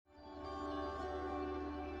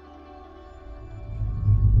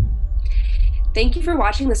Thank you for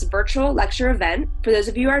watching this virtual lecture event. For those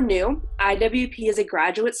of you who are new, IWP is a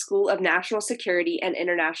graduate school of national security and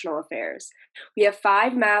international affairs. We have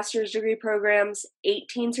 5 master's degree programs,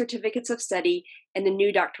 18 certificates of study, and a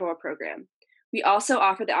new doctoral program. We also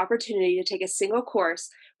offer the opportunity to take a single course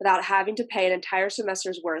without having to pay an entire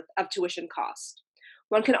semester's worth of tuition cost.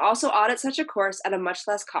 One can also audit such a course at a much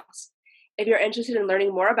less cost. If you're interested in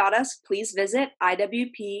learning more about us, please visit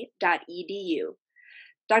iwp.edu.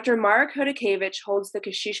 Dr. Marek Chodakiewicz holds the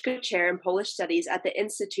Kosciuszko Chair in Polish Studies at the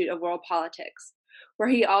Institute of World Politics, where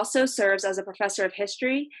he also serves as a professor of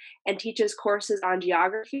history and teaches courses on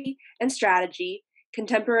geography and strategy,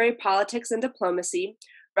 contemporary politics and diplomacy,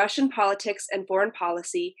 Russian politics and foreign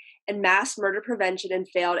policy, and mass murder prevention in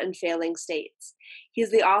failed and failing states. He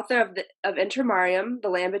is the author of Intermarium, The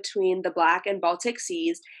Land Between the Black and Baltic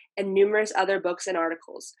Seas, and numerous other books and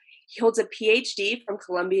articles. He holds a PhD from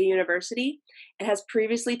Columbia University and has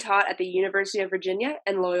previously taught at the University of Virginia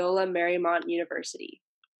and Loyola Marymount University.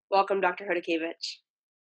 Welcome, Dr. Chodakiewicz.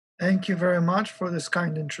 Thank you very much for this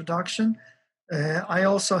kind introduction. I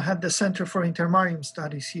also had the Center for Intermarium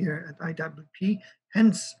Studies here at IWP,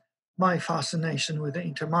 hence my fascination with the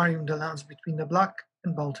Intermarium, the lands between the Black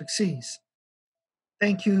and Baltic Seas.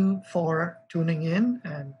 Thank you for tuning in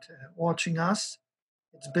and watching us.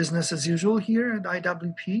 It's business as usual here at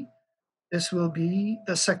IWP. This will be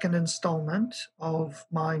the second installment of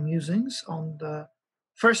my musings on the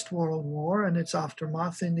First World War and its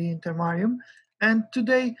aftermath in the Intermarium. And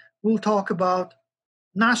today we'll talk about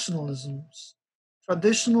nationalisms,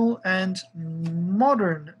 traditional and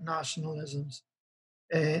modern nationalisms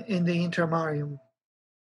in the Intermarium.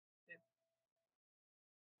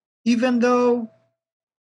 Even though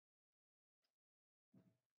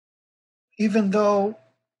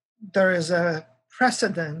there is a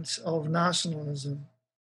precedent of nationalism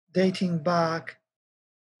dating back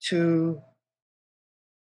to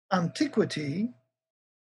antiquity,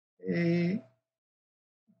 the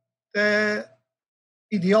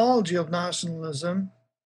ideology of nationalism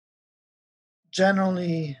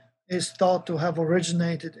generally is thought to have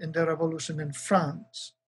originated in the revolution in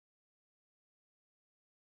France.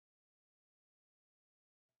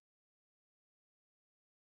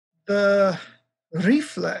 The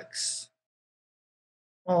reflex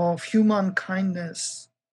of human kindness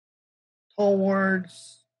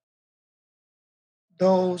towards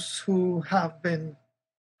those who have been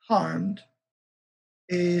harmed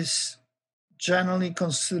is generally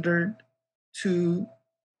considered to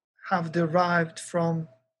have derived from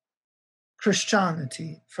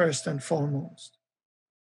Christianity, first and foremost.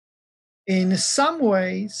 In some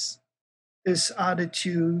ways, this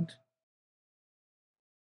attitude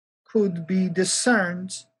could be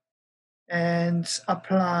discerned and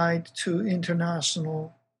applied to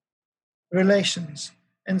international relations.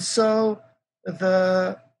 And so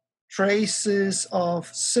the traces of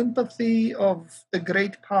sympathy of the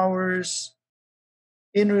great powers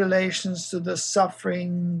in relations to the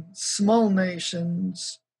suffering small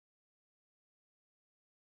nations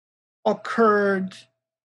occurred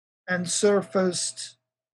and surfaced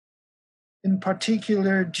in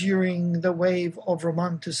particular during the wave of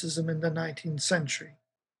Romanticism in the 19th century.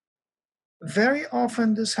 Very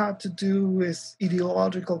often this had to do with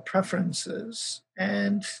ideological preferences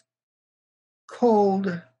and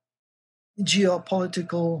cold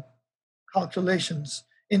geopolitical calculations,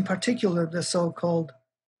 in particular the so-called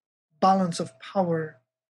balance of power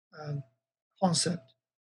concept.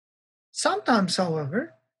 Sometimes,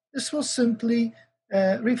 however, this was simply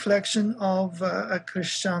a reflection of a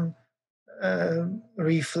Christian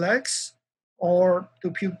reflex, or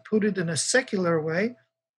to put it in a secular way,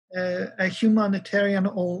 a humanitarian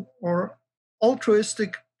or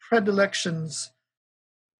altruistic predilections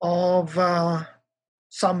of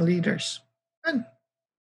some leaders and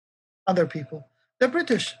other people. The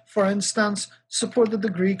British, for instance, supported the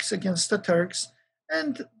Greeks against the Turks,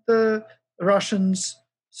 and the Russians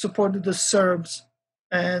supported the Serbs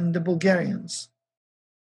and the Bulgarians.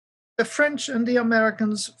 The French and the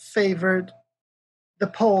Americans favored the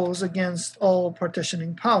Poles against all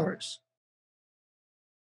partitioning powers.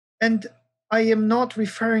 And I am not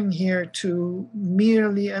referring here to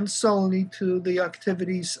merely and solely to the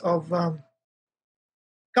activities of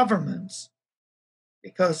governments,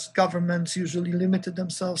 because governments usually limited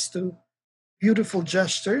themselves to beautiful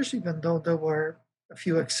gestures, even though there were a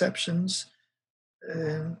few exceptions,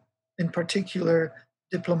 in particular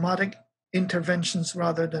diplomatic interventions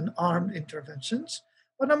rather than armed interventions.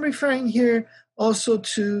 But I'm referring here also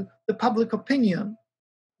to the public opinion,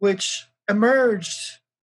 which emerged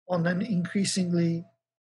on an increasingly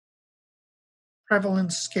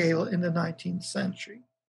prevalent scale in the 19th century.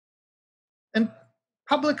 And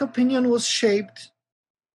public opinion was shaped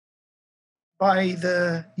by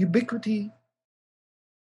the ubiquity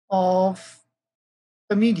of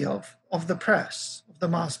the media, of the press, of the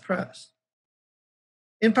mass press.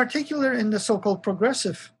 In particular, in the so-called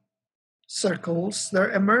progressive circles,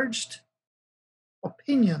 there emerged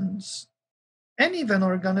opinions and even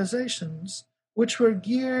organizations which were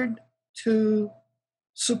geared to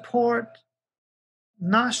support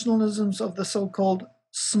nationalisms of the so-called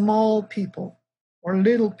small people or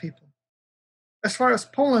little people. As far as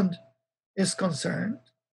Poland is concerned,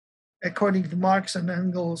 according to Marx and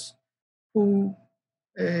Engels, who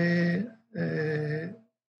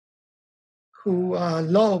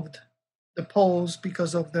loved the Poles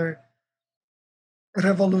because of their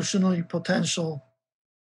revolutionary potential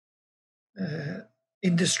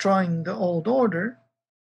in destroying the old order,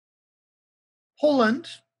 Poland,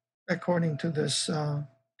 according to this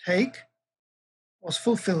take, was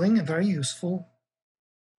fulfilling a very useful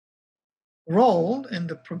role in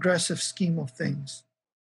the progressive scheme of things.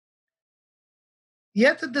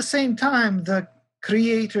 Yet at the same time, the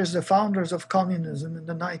creators, the founders of communism in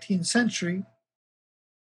the 19th century,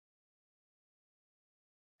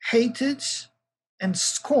 hated and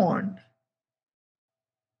scorned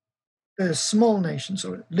the small nations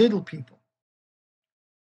or little people.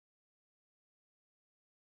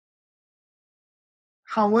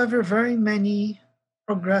 However, very many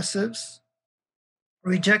progressives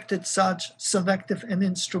rejected such selective and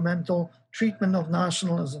instrumental treatment of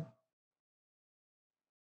nationalism.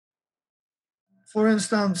 For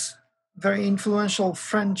instance, very influential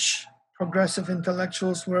French progressive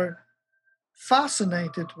intellectuals were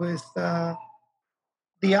fascinated with the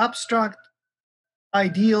abstract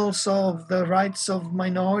ideals of the rights of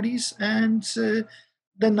minorities and the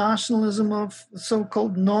nationalism of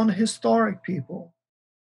so-called non-historic people,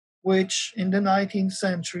 which in the 19th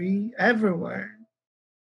century, everywhere,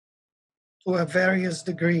 to a various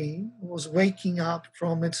degree, was waking up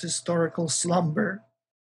from its historical slumber,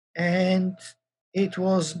 and it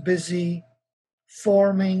was busy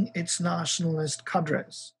forming its nationalist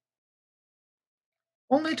cadres.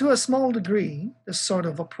 Only to a small degree, this sort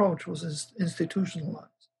of approach was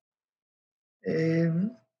institutionalized.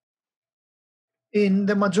 In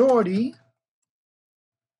the majority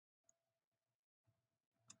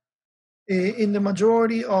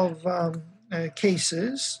of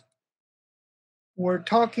cases, we're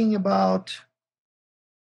talking about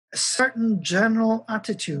a certain general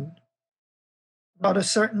attitude, about a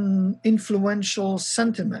certain influential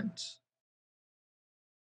sentiment,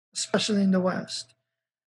 especially in the West.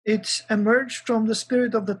 It emerged from the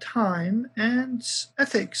spirit of the time and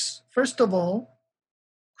ethics. First of all,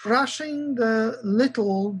 crushing the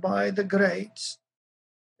little by the great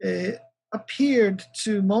appeared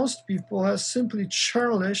to most people as simply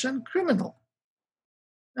churlish and criminal.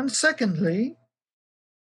 And secondly,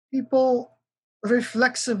 people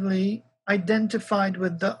reflexively identified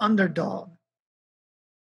with the underdog,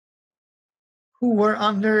 who were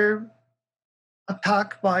under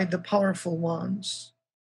attack by the powerful ones.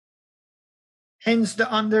 Hence,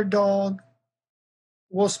 the underdog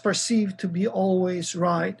was perceived to be always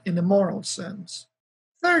right in a moral sense.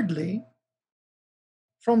 Thirdly,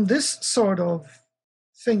 from this sort of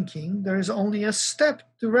thinking, there is only a step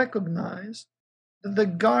to recognize that the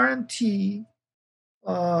guarantee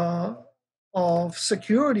of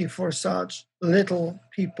security for such little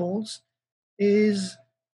peoples is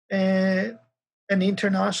an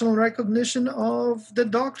international recognition of the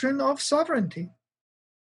doctrine of sovereignty.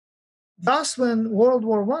 Thus, when World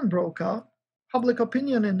War I broke out, public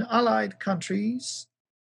opinion in Allied countries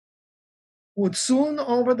would soon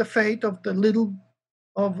over the fate of the little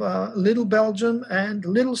Belgium and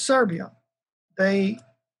little Serbia. They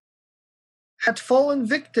had fallen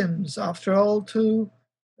victims, after all, to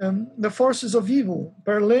the forces of evil,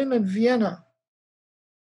 Berlin and Vienna.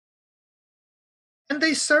 And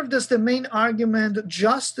they served as the main argument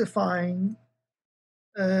justifying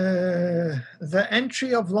the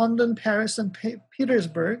entry of London, Paris, and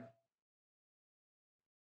Petersburg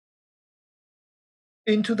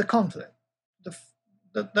into the conflict.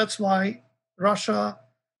 That's why Russia,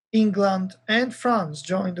 England, and France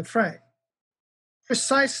joined the fray,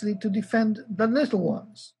 precisely to defend the little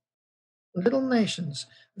ones, little nations.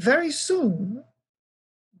 Very soon,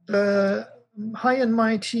 the high and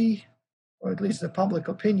mighty, or at least the public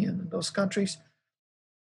opinion in those countries,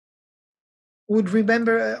 would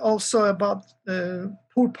remember also about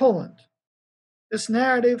poor Poland. This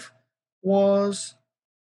narrative was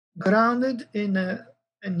grounded in a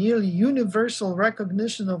nearly universal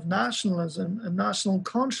recognition of nationalism and national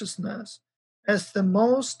consciousness as the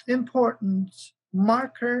most important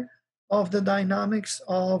marker of the dynamics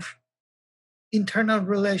of internal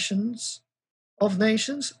relations of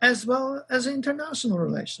nations as well as international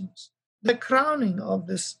relations. The crowning of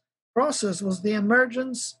this process was the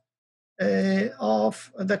emergence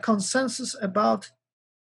of the consensus about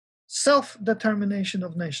self-determination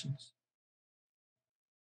of nations.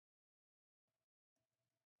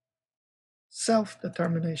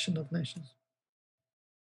 Self-determination of nations.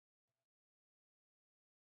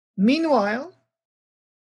 Meanwhile,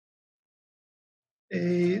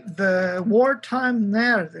 the wartime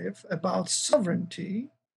narrative about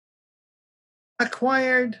sovereignty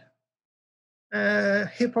acquired a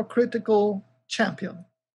hypocritical champion,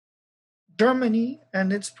 Germany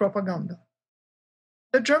and its propaganda.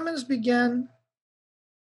 The Germans began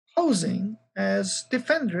posing as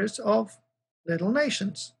defenders of little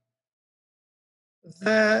nations.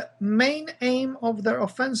 The main aim of their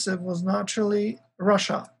offensive was naturally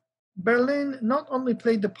Russia. Berlin not only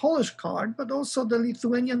played the Polish card, but also the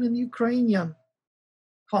Lithuanian and Ukrainian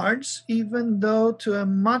cards, even though to a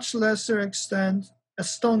much lesser extent,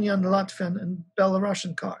 Estonian, Latvian, and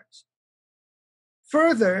Belarusian cards.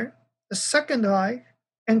 Further, the Second Reich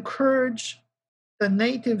encouraged the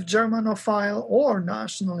native Germanophile or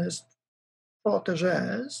nationalist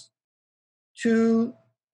protégés to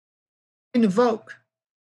invoke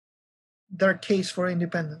their case for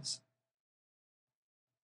independence.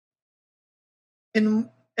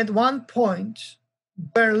 At one point,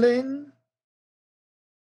 Berlin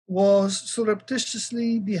was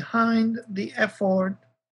surreptitiously behind the effort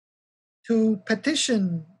to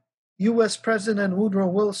petition US President Woodrow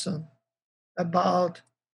Wilson about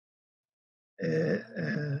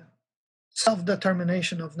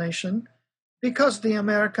self-determination of nation, because the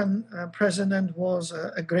American president was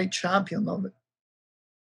a great champion of it.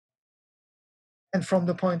 And from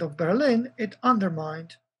the point of Berlin, it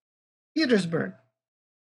undermined Petersburg.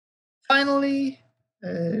 Finally,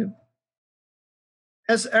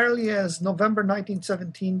 as early as November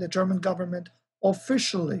 1917, the German government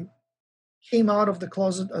officially came out of the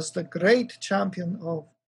closet as the great champion of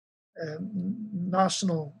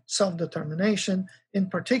national self-determination, in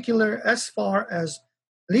particular as far as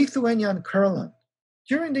Lithuania and Courland.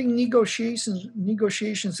 During the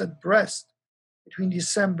negotiations at Brest between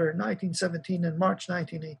December 1917 and March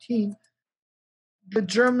 1918, the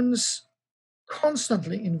Germans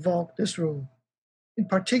constantly invoked this rule, in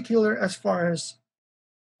particular as far as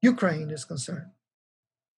Ukraine is concerned.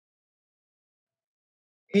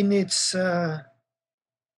 In its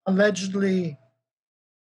allegedly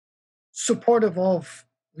supportive of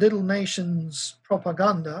little nations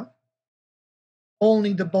propaganda,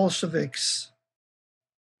 only the Bolsheviks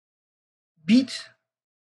beat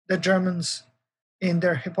the Germans in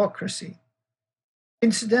their hypocrisy.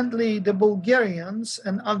 Incidentally, the Bulgarians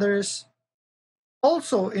and others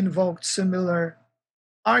also invoked similar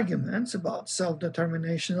arguments about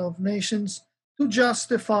self-determination of nations to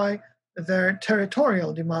justify their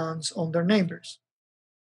territorial demands on their neighbors.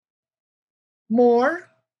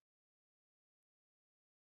 More,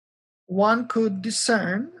 one could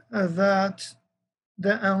discern that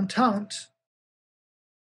the Entente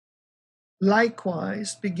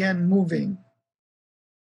likewise began moving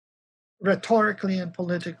rhetorically and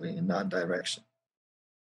politically in that direction.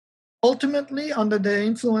 Ultimately, under the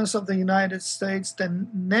influence of the United States, the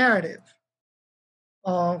narrative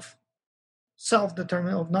of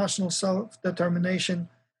national self-determination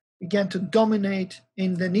began to dominate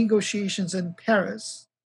in the negotiations in Paris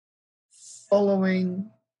following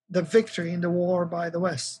the victory in the war by the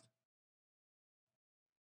West.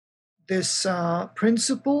 This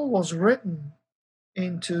principle was written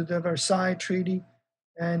into the Versailles Treaty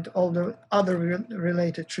and all the other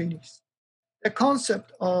related treaties. The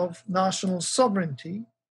concept of national sovereignty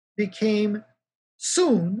became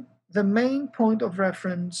soon the main point of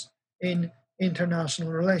reference in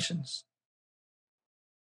international relations.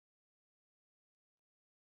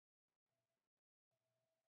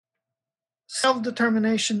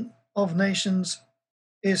 Self-determination of nations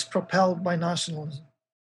is propelled by nationalism.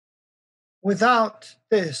 Without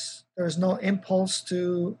this, there is no impulse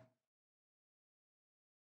to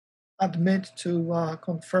admit, to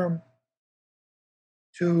confirm,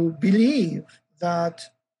 to believe that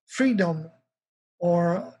freedom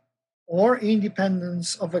or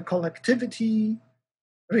independence of a collectivity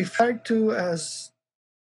referred to as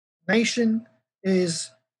nation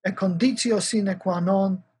is a conditio sine qua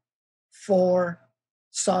non for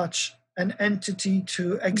such an entity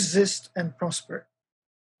to exist and prosper.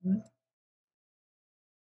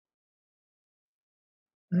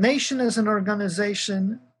 Nation as an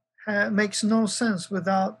organization makes no sense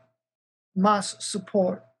without mass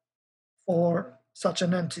support for such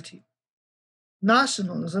an entity.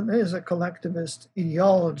 nationalism is a collectivist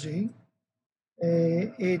ideology.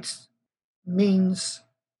 It means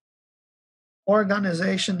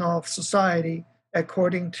organization of society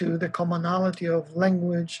according to the commonality of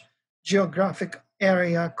language, geographic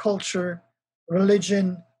area, culture,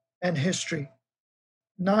 religion, and history.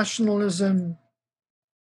 Nationalism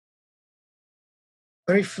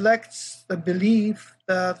reflects the belief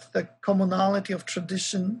that the commonality of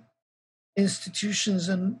tradition, institutions,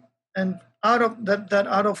 and out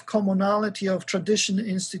of commonality of tradition,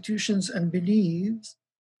 institutions, and beliefs,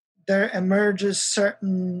 there emerges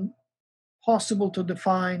certain possible to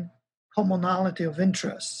define commonality of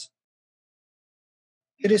interests.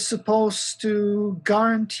 It is supposed to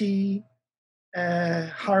guarantee a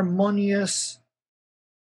harmonious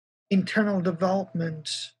internal development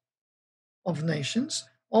of nations,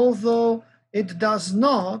 although it does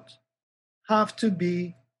not have to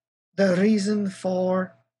be the reason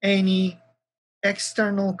for any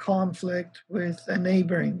external conflict with a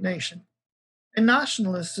neighboring nation. A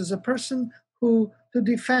nationalist is a person who, to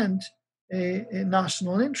defend a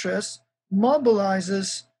national interest,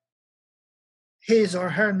 mobilizes his or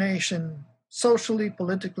her nation socially,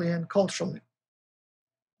 politically, and culturally.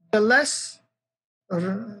 The less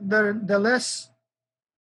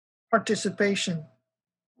participation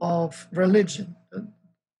of religion,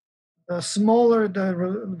 the smaller the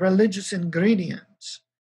religious ingredients,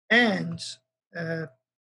 and the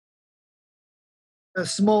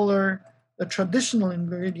smaller the traditional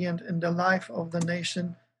ingredient in the life of the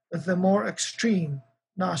nation, the more extreme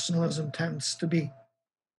nationalism tends to be.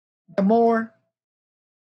 The more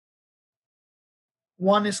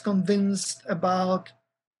one is convinced about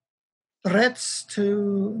threats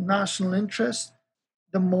to national interest,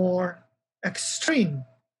 the more extreme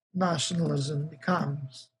nationalism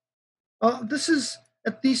becomes. This is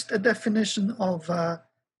at least a definition of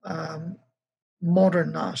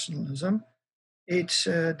modern nationalism. It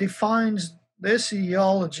defines this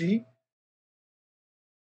ideology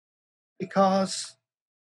because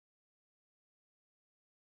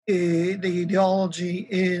the ideology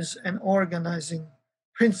is an organizing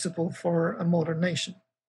principle for a modern nation.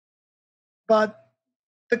 But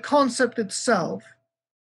the concept itself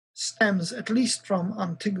stems at least from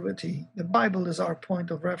antiquity. The Bible is our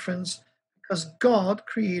point of reference because God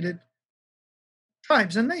created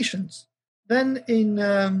tribes and nations. Then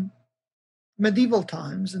in medieval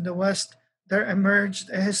times in the West, there emerged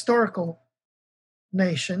a historical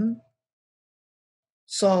nation.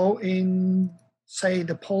 So in, say,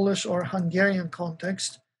 the Polish or Hungarian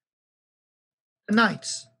context, the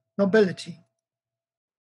knights, nobility.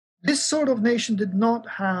 This sort of nation did not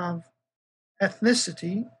have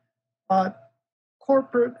ethnicity, but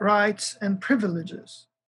corporate rights and privileges.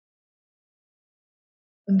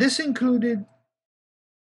 And this included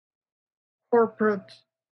corporate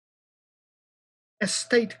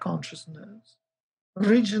estate consciousness,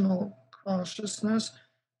 regional consciousness,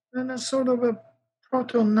 and a sort of a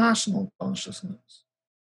proto-national consciousness.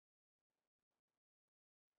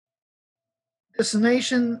 This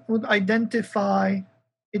nation would identify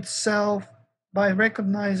itself by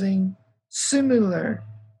recognizing similar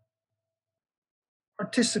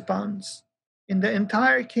participants in the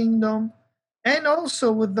entire kingdom, and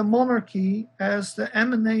also with the monarchy as the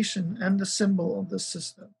emanation and the symbol of the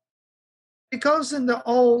system. Because in the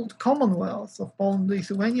old Commonwealth of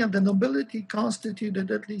Poland-Lithuania, the nobility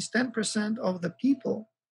constituted at least 10% of the people,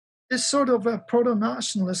 this sort of a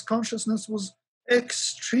proto-nationalist consciousness was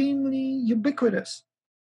extremely ubiquitous.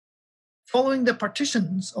 Following the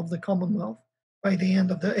partitions of the Commonwealth by the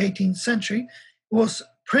end of the 18th century, it was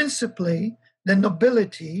principally the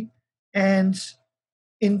nobility and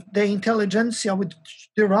in the intelligentsia, which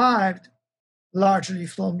derived largely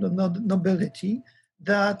from the nobility,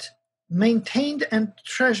 that maintained and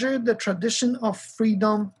treasured the tradition of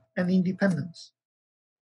freedom and independence.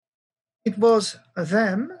 It was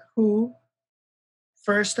them who,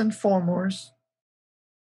 first and foremost,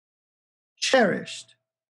 cherished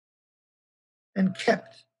and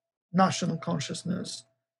kept national consciousness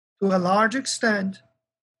to a large extent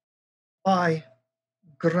by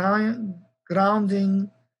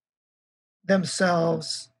grounding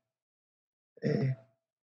themselves in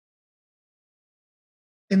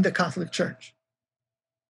the Catholic Church.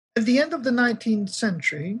 At the end of the 19th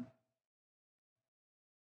century,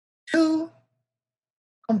 two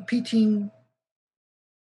competing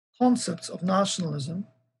concepts of nationalism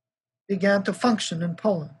began to function in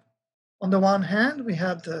Poland. On the one hand, we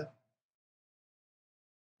had the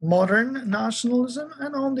modern nationalism,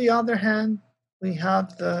 and on the other hand, we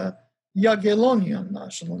had the Jagiellonian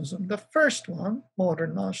nationalism. The first one,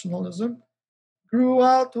 modern nationalism, grew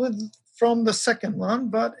out with from the second one,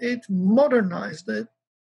 but it modernized it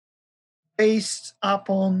based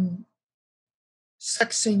upon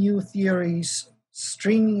sexy new theories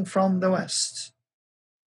streaming from the West.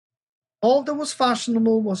 All that was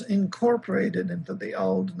fashionable was incorporated into the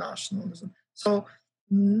old nationalism. So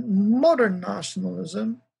modern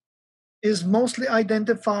nationalism is mostly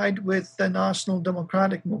identified with the national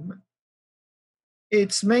democratic movement.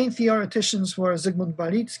 Its main theoreticians were Zygmunt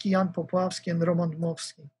Balicki, Jan Popławski, and Roman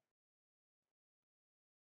Dmowski.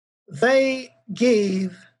 They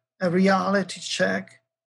gave a reality check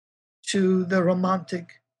to the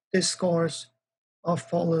romantic discourse of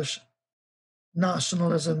Polish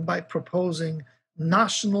nationalism by proposing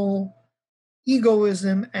national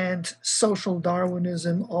egoism and social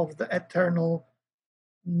Darwinism of the eternal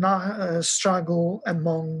struggle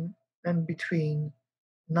among and between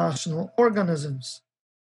national organisms.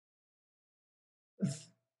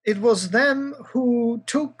 It was them who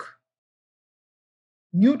took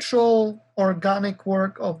neutral organic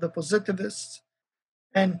work of the positivists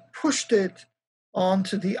and pushed it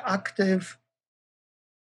onto the active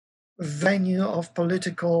venue of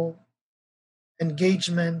political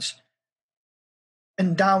engagement,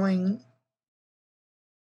 endowing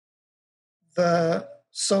the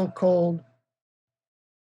so-called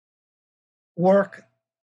work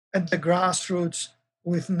at the grassroots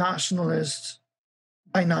with nationalist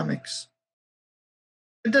dynamics.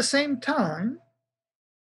 At the same time,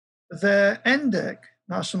 the NDEC,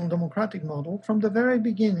 National Democratic Model, from the very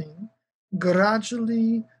beginning,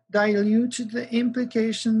 gradually diluted the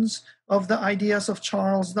implications of the ideas of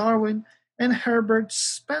Charles Darwin and Herbert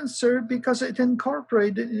Spencer because it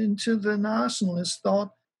incorporated into the nationalist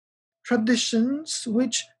thought traditions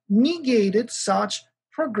which negated such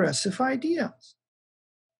progressive ideas.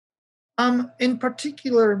 I'm in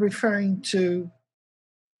particular referring to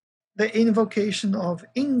the invocation of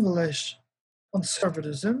English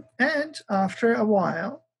conservatism and, after a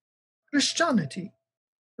while, Christianity.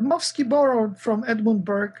 Dmowski borrowed from Edmund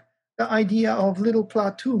Burke the idea of little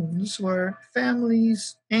platoons where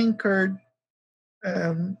families anchored,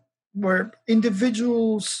 where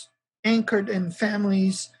individuals anchored in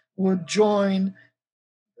families would join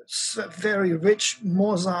a very rich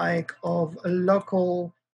mosaic of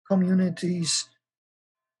local communities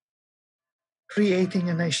creating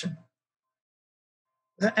a nation.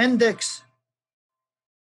 The index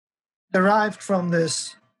derived from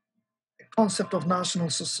this concept of national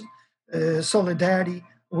solidarity,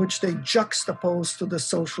 which they juxtaposed to the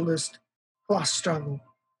socialist class struggle.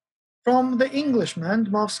 From the Englishman,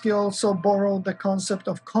 Dmowski also borrowed the concept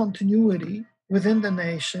of continuity within the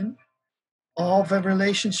nation, of a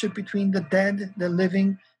relationship between the dead, the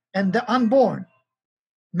living, and the unborn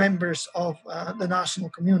members of the national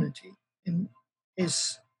community, in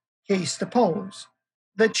his case, the Poles.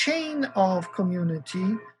 The chain of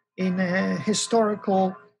community in a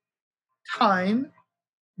historical time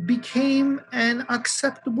became an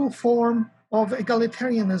acceptable form of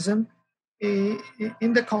egalitarianism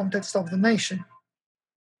in the context of the nation.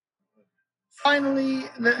 Finally,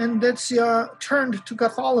 the Endecja turned to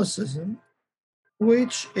Catholicism,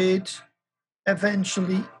 which it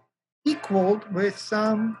eventually equaled with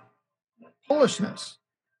Polishness.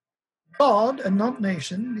 God and not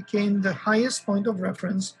nation became the highest point of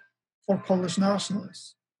reference for Polish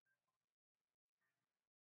nationalists.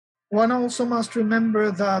 One also must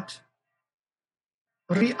remember that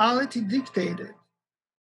reality dictated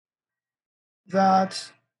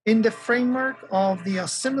that in the framework of the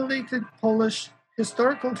assimilated Polish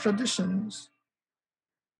historical traditions,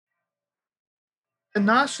 the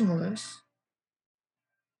nationalists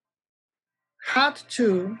had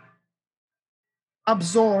to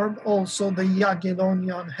absorb also the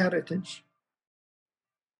Jagiellonian heritage.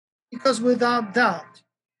 Because without that,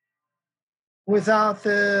 without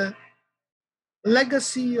the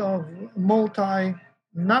legacy of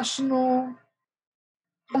multinational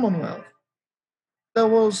Commonwealth, there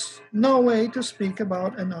was no way to speak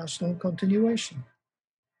about a national continuation.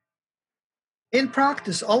 In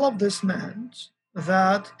practice, all of this meant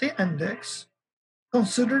that the index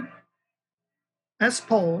considered as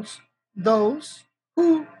Poles those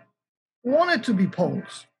who wanted to be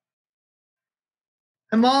Poles.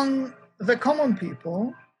 Among the common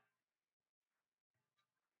people,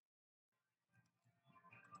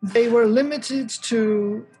 they were limited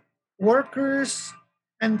to workers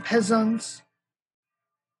and peasants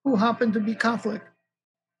who happened to be Catholic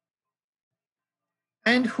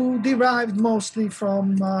and who derived mostly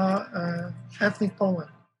from ethnic Poland.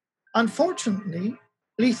 Unfortunately,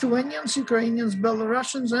 Lithuanians, Ukrainians,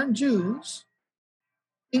 Belarusians, and Jews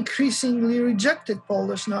increasingly rejected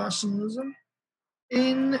Polish nationalism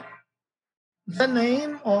in the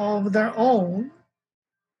name of their own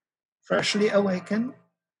freshly awakened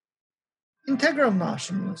integral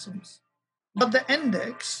nationalisms. But the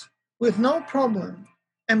index, with no problem,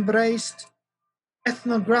 embraced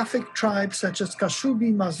ethnographic tribes such as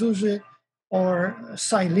Kashubi, Mazurzy, or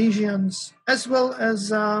Silesians, as well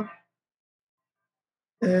as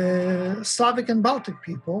Slavic and Baltic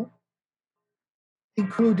people,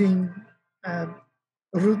 including the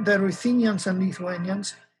Ruthenians and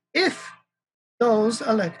Lithuanians, if those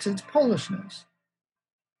elected Polishness.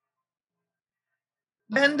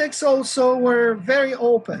 The index also were very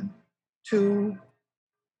open to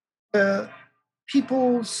the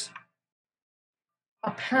peoples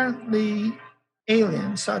apparently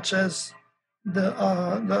alien, such as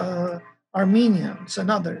the Armenians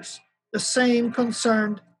and others. The same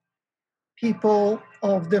concerned people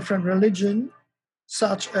of different religion,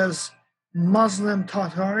 such as Muslim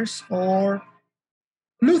Tatars or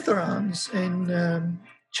Lutherans in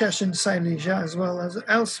Chechen Silesia, as well as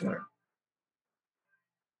elsewhere.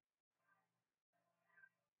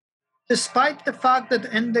 Despite the fact that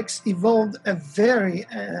the index evolved a very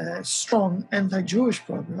strong anti-Jewish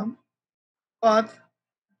program, but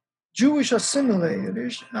Jewish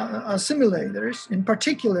assimilators, in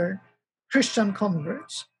particular Christian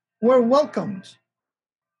converts, were welcomed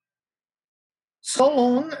so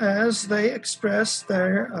long as they expressed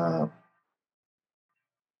their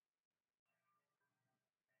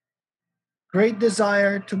great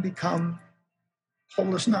desire to become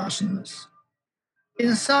Polish nationalists.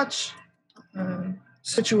 In such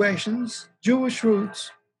situations, Jewish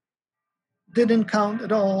roots didn't count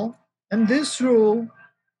at all, and this rule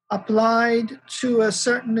applied to a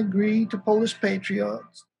certain degree to Polish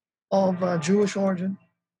patriots of Jewish origin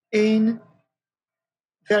in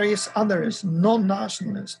various others,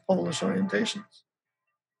 non-nationalist Polish orientations.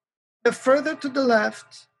 The further to the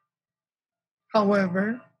left,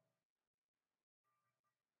 however,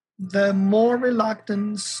 the more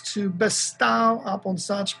reluctance to bestow upon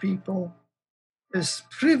such people this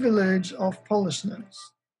privilege of Polishness.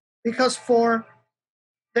 Because for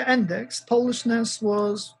the index, Polishness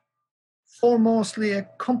was foremostly a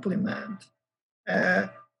compliment, a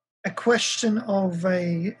question of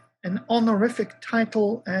an honorific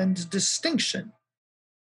title and distinction,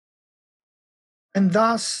 and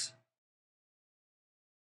thus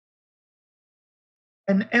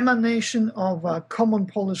an emanation of a common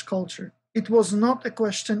Polish culture. It was not a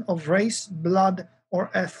question of race, blood, or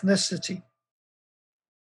ethnicity.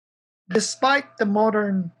 Despite the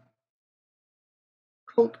modern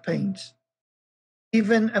coat paint,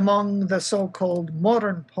 even among the so-called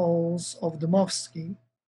modern Poles of Dmowski,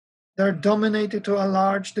 there dominated to a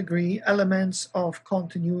large degree elements of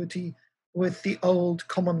continuity with the old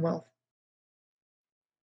Commonwealth.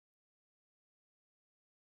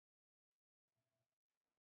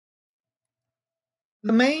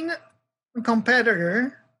 The main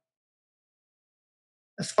competitor,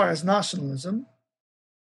 as far as nationalism,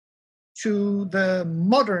 to the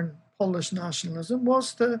modern Polish nationalism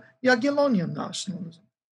was the Jagiellonian nationalism.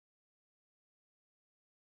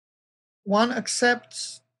 One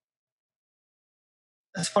accepts,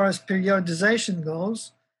 as far as periodization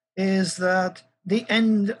goes, is that the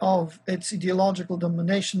end of its ideological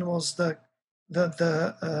domination was the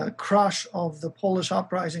crush of the Polish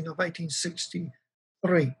uprising of 1863.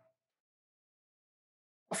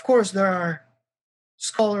 Of course, there are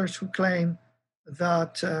scholars who claim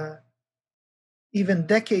that even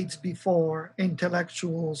decades before,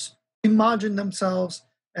 intellectuals imagined themselves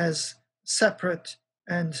as separate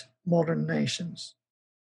and modern nations.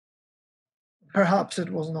 Perhaps it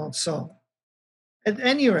was not so. At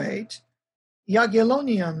any rate,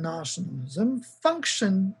 Jagiellonian nationalism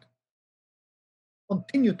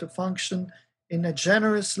continued to function in a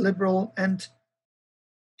generous, liberal, and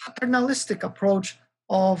paternalistic approach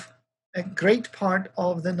of a great part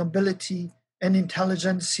of the nobility and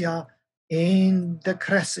intelligentsia in the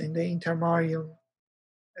Kres, in the Intermarium,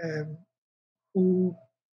 who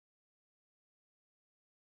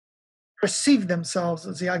perceived themselves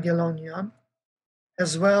as Jagiellonian,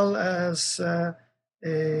 as well as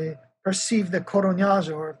perceived the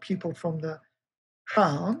Koroniarze, or people from the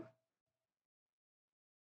crown,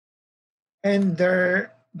 and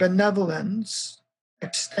their benevolence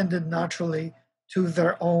extended naturally to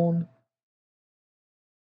their own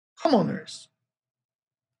commoners.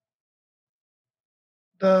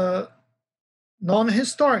 The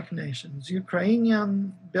non-historic nations,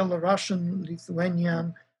 Ukrainian, Belarusian,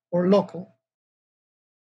 Lithuanian, or local.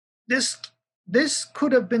 This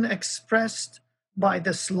could have been expressed by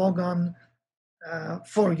the slogan,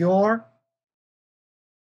 for your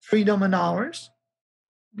freedom and ours,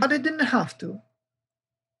 But it didn't have to.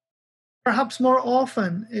 Perhaps more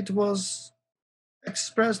often it was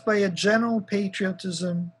expressed by a general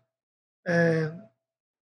patriotism, a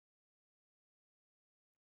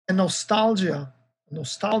nostalgic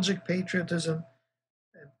patriotism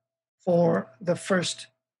for the first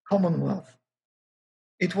Commonwealth.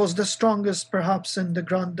 It was the strongest, perhaps, in the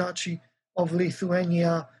Grand Duchy of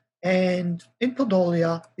Lithuania and in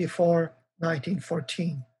Podolia before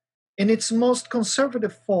 1914. In its most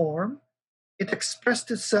conservative form, it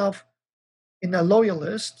expressed itself in a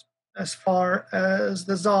loyalist, as far as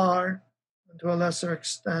the Tsar, and to a lesser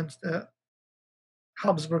extent the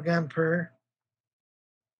Habsburg Emperor,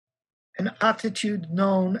 an attitude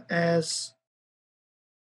known as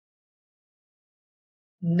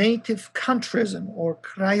native countryism or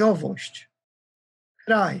krajowość,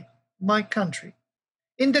 kraj, my country.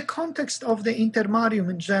 In the context of the Intermarium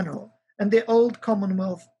in general, and the Old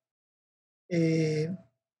Commonwealth in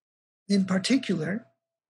particular,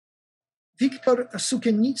 Wiktor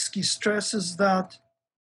Sukiennicki stresses that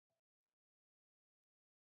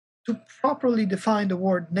to properly define the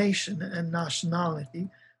word nation and nationality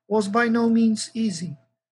was by no means easy.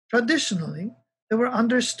 Traditionally, they were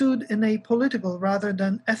understood in a political rather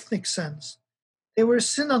than ethnic sense. They were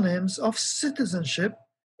synonyms of citizenship,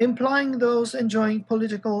 implying those enjoying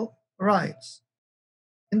political rights.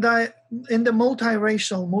 In the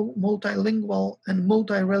multiracial, multilingual, and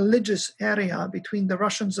multireligious area between the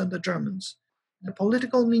Russians and the Germans, the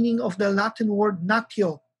political meaning of the Latin word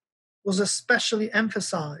natio was especially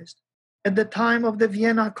emphasized. At the time of the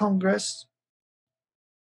Vienna Congress,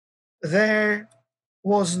 there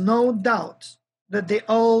was no doubt that the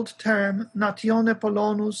old term natione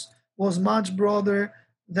Polonus was much broader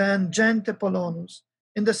than gente Polonus.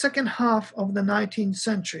 In the second half of the 19th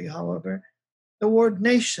century, however, the word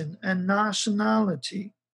nation and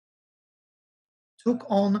nationality took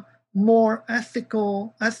on more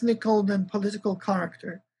ethnical than political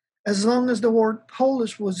character. As long as the word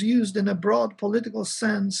Polish was used in a broad political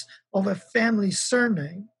sense of a family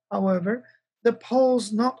surname, however, the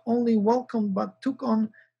Poles not only welcomed but took on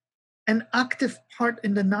an active part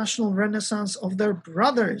in the national renaissance of their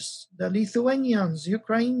brothers, the Lithuanians,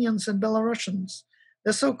 Ukrainians, and Belarusians.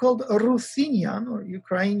 The so-called Ruthenian or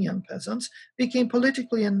Ukrainian peasants became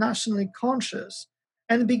politically and nationally conscious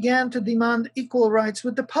and began to demand equal rights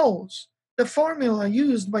with the Poles. The formula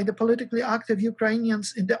used by the politically active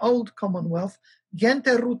Ukrainians in the old Commonwealth, gente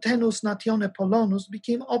rutenus natione Polonus,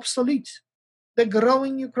 became obsolete. The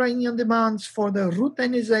growing Ukrainian demands for the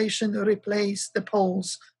Ruthenization replaced the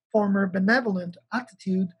Poles' former benevolent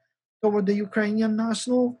attitude toward the Ukrainian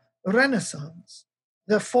national renaissance.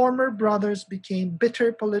 The former brothers became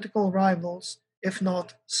bitter political rivals, if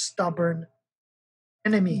not stubborn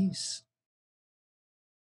enemies.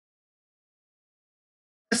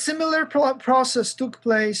 A similar process took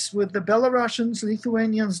place with the Belarusians,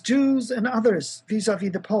 Lithuanians, Jews, and others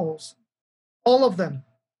vis-à-vis the Poles. All of them,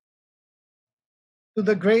 to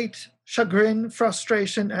the great chagrin,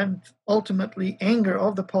 frustration, and ultimately anger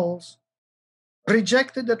of the Poles,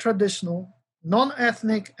 rejected the traditional,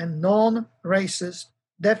 non-ethnic, and non-racist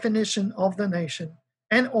definition of the nation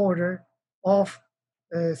and order of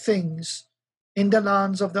things in the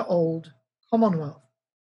lands of the old Commonwealth.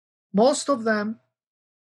 Most of them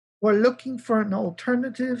were looking for an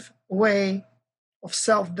alternative way of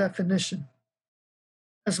self-definition,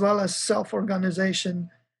 as well as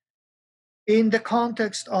self-organization in the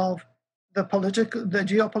context of the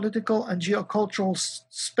geopolitical and geocultural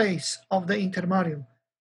space of the Intermarium.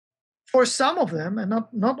 For some of them, and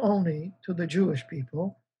not only to the Jewish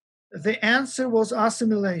people, the answer was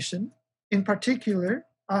assimilation, in particular,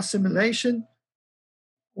 assimilation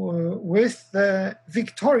with the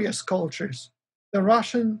victorious cultures, the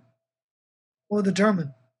Russian or the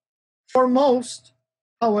German. For most,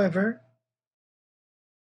 however,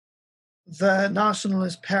 the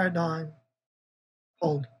nationalist paradigm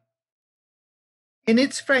hold. In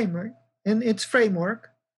its framework,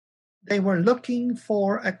 they were looking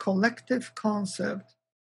for a collective concept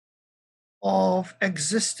of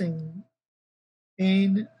existing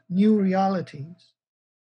in new realities.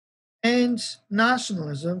 And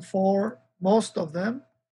nationalism, for most of them,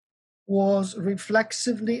 was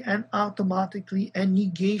reflexively and automatically a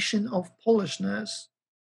negation of Polishness,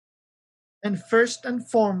 and first and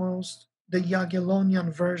foremost, the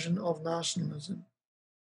Jagiellonian version of nationalism.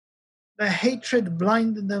 The hatred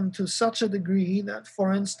blinded them to such a degree that,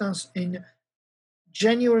 for instance, in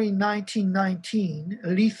January 1919,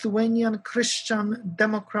 Lithuanian Christian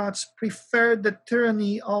Democrats preferred the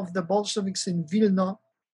tyranny of the Bolsheviks in Vilna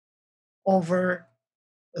over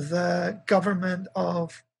the government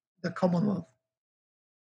of the Commonwealth.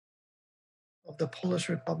 of the Polish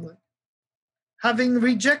Republic. Having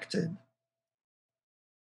rejected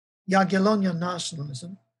Jagiellonian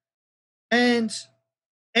nationalism and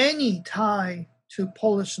any tie to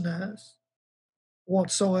Polishness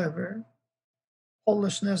whatsoever,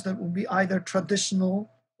 Polishness that would be either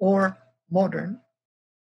traditional or modern,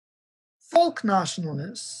 folk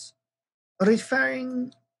nationalists,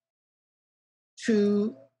 referring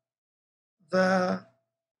to the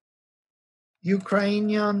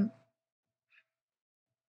Ukrainian,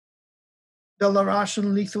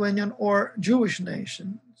 Belarusian, Lithuanian, or Jewish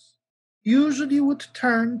nations, usually would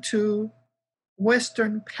turn to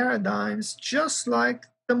Western paradigms, just like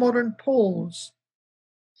the modern Poles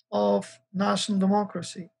of national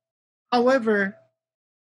democracy. However,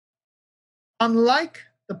 unlike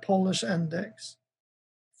the Polish index,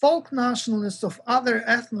 folk nationalists of other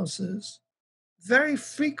ethnoses very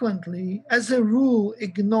frequently, as a rule,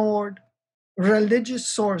 ignored religious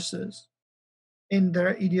sources in their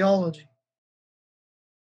ideology.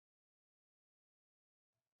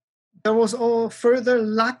 There was a further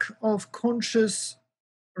lack of conscious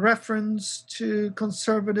reference to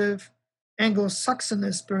conservative Anglo-Saxon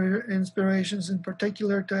inspirations, in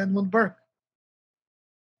particular to Edmund Burke.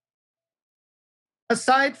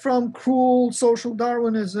 Aside from cruel social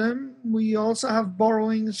Darwinism, we also have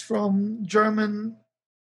borrowings from German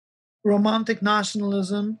Romantic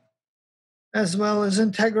nationalism, as well as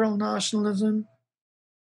integral nationalism,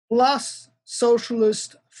 plus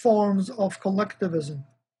socialist forms of collectivism.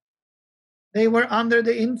 They were under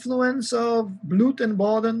the influence of Blut and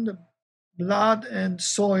Boden, the blood and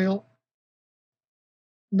soil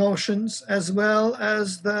notions, as well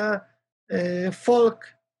as the folk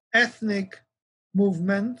ethnic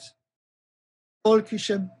movement,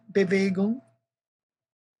 Völkische Bewegung.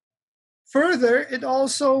 Further, it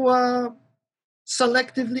also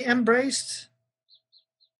selectively embraced,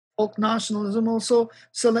 folk nationalism also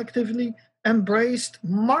selectively embraced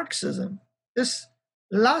Marxism. This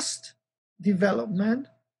last development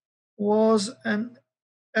was an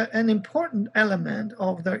important element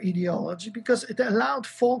of their ideology because it allowed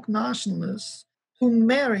folk nationalists to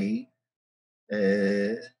marry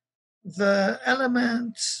the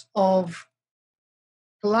elements of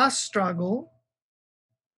class struggle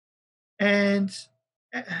and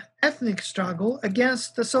ethnic struggle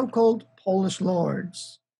against the so-called Polish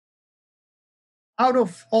lords. Out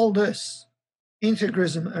of all this,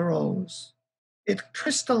 integrism arose. It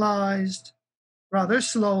crystallized rather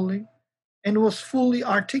slowly and was fully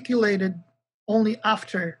articulated only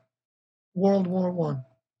after World War I.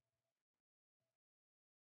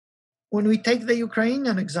 When we take the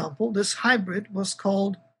Ukrainian example, this hybrid was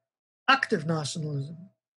called active nationalism.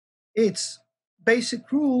 Its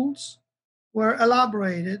basic rules were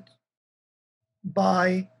elaborated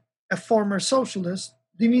by a former socialist,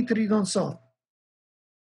 Dmitry Donsov.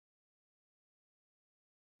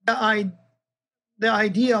 The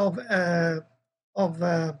idea of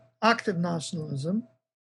active nationalism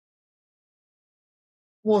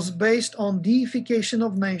was based on deification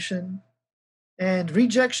of nation and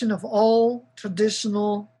rejection of all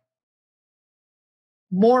traditional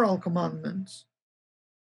moral commandments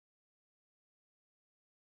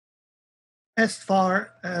as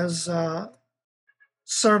far as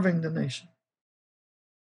serving the nation.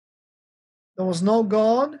 There was no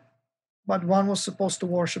God, but one was supposed to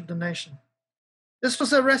worship the nation. This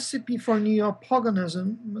was a recipe for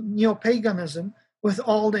neo-paganism with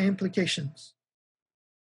all the implications.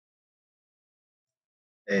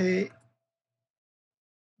 The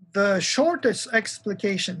shortest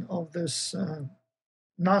explication of this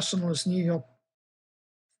nationalist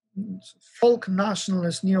folk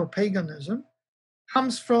nationalist neo-paganism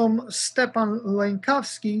comes from Stepan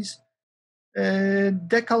Lenkowski's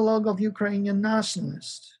Decalogue of Ukrainian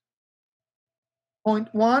Nationalists.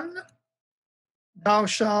 Point 1, thou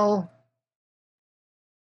shalt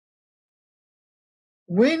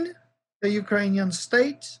win the Ukrainian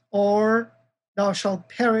state, or thou shalt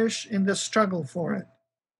perish in the struggle for it.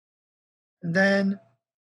 And then,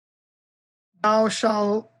 thou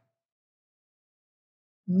shalt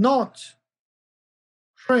not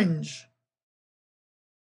cringe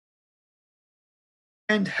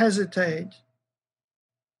and hesitate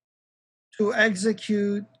to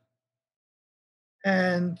execute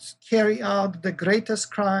and carry out the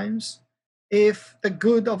greatest crimes if the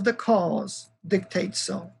good of the cause dictates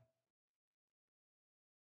so.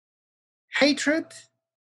 Hatred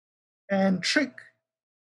and trick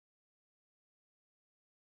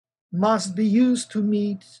must be used to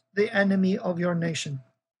meet the enemy of your nation.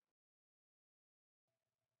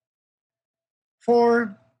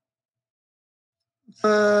 For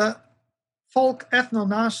the folk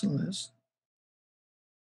ethno-nationalists,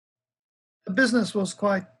 The business was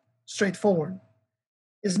quite straightforward.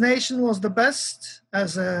 His nation was the best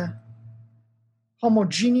as a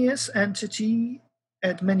homogeneous entity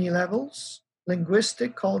at many levels: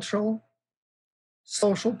 linguistic, cultural,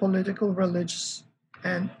 social, political, religious,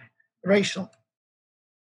 and racial.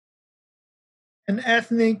 An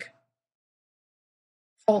ethnic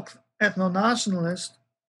folk ethno-nationalist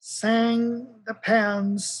sang the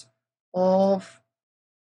paeans of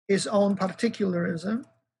his own particularism,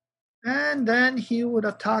 and then he would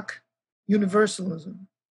attack universalism.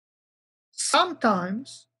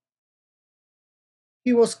 Sometimes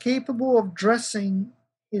he was capable of dressing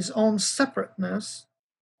his own separateness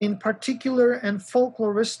in particular and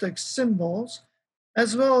folkloristic symbols,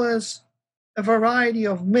 as well as a variety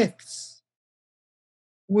of myths,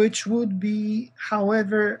 which would be,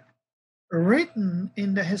 however, written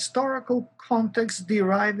in the historical context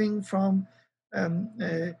deriving from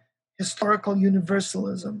historical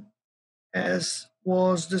universalism, as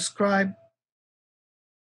was described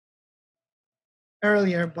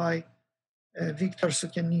earlier by Wiktor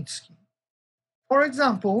Sukiennicki. For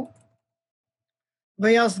example,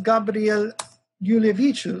 Wyjazd Gabriel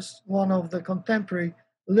Julevičius, one of the contemporary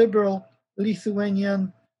liberal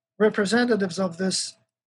Lithuanian representatives of this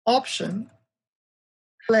option,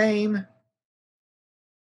 claim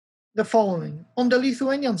the following. On the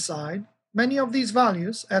Lithuanian side, many of these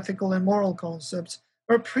values, ethical and moral concepts,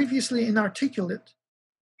 were previously inarticulate,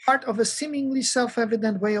 part of a seemingly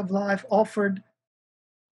self-evident way of life offered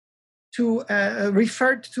to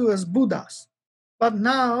referred to as Buddhas, but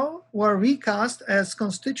now were recast as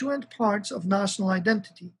constituent parts of national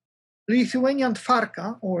identity. Lithuanian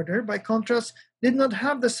Tvarka order, by contrast, did not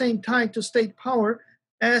have the same tie to state power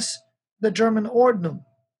as the German Ordnung.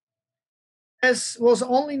 As was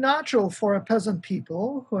only natural for a peasant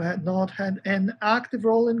people who had not had an active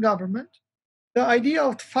role in government, the idea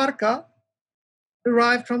of Tvarka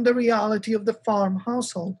derived from the reality of the farm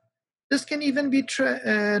household. This can even be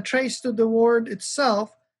traced to the word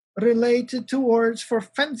itself, related to words for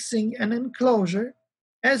fencing and enclosure,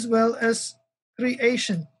 as well as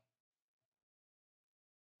creation.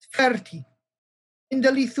 Tverti. In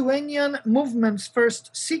the Lithuanian movement's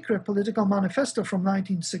first secret political manifesto from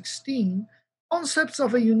 1916, concepts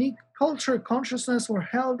of a unique culture consciousness were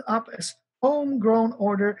held up as homegrown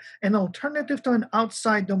order, an alternative to an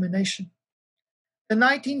outside domination. The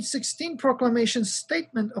 1916 proclamation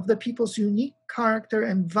statement of the people's unique character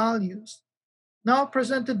and values now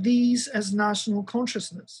presented these as national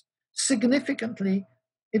consciousness. Significantly,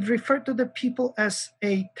 it referred to the people as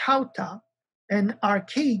a tauta, an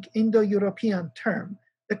archaic Indo-European term.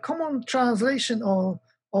 The common translation of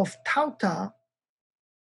tauta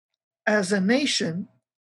as a nation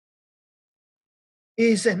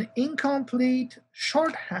is an incomplete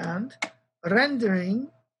shorthand rendering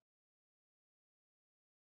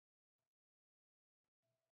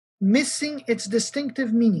missing its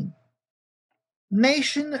distinctive meaning.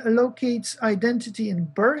 Nation locates identity in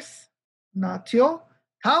birth, natio.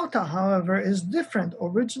 Tauta, however, is different,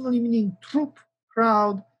 originally meaning troop,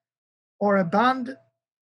 crowd, or a band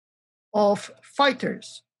of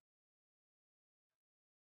fighters.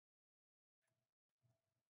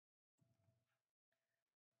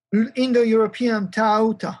 Indo-European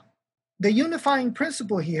tauta. The unifying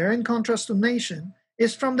principle here, in contrast to nation,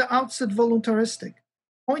 is from the outset voluntaristic,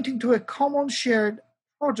 pointing to a common shared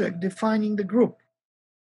project defining the group.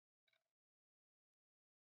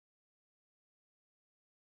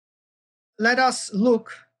 Let us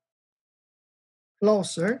look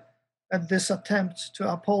closer at this attempt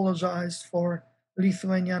to apologize for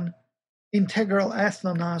Lithuanian integral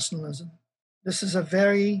ethno-nationalism. This is a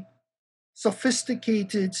very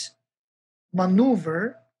sophisticated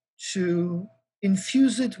maneuver to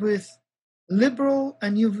infuse it with liberal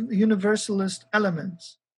and universalist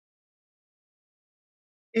elements.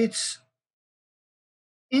 Its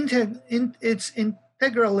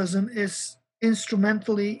integralism is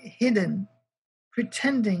instrumentally hidden,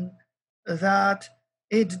 pretending that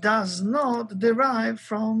it does not derive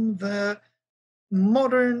from the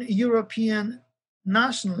modern European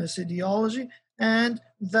nationalist ideology, and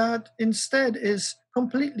that instead is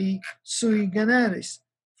completely sui generis.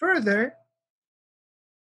 Further,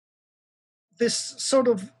 this sort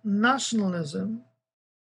of nationalism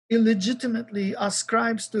illegitimately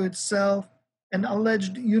ascribes to itself an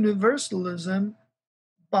alleged universalism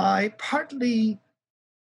by partly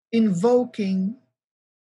invoking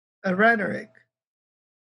a rhetoric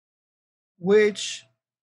which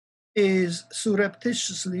is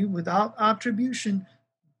surreptitiously, without attribution,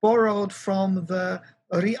 borrowed from the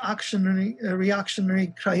reactionary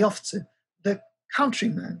krajowcy, the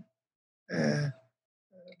countrymen,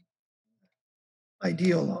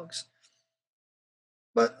 ideologues.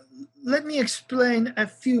 But let me explain a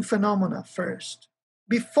few phenomena first.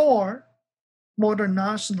 Before modern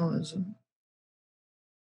nationalism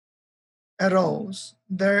arose,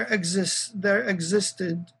 there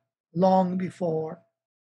existed long before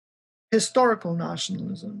historical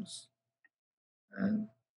nationalisms and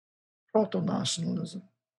proto-nationalism.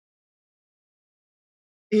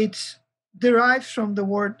 It derives from the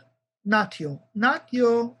word natio.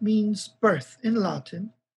 Natio means birth in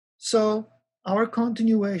Latin, so our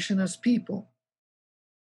continuation as people.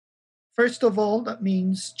 First of all, that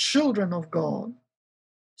means children of God.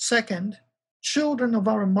 Second, children of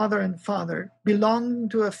our mother and father, belonging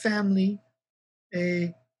to a family,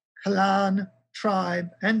 a clan,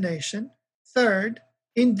 tribe, and nation. Third,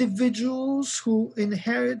 individuals who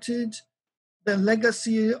inherited the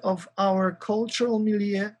legacy of our cultural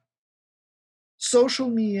milieu, social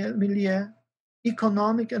milieu,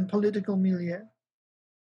 economic and political milieu.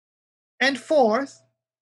 And fourth,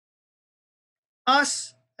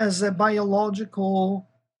 us as a biological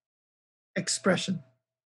expression,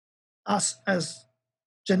 us as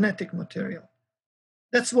genetic material.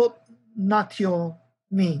 That's what natio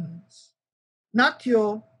means.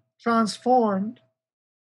 Natio transformed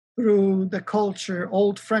through the culture,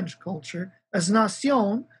 Old French culture, as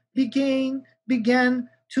nation began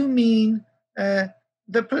to mean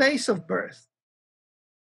the place of birth.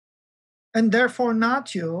 And therefore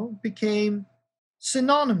natio became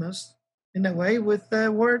synonymous in a way with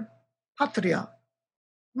the word patria,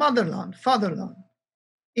 motherland, fatherland.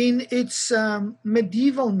 In its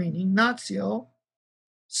medieval meaning, natio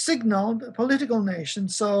signaled a political nation,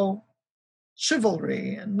 so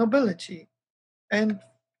chivalry and nobility. And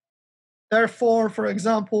therefore, for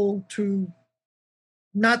example, to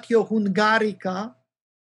natio hungarica,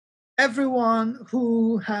 everyone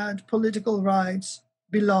who had political rights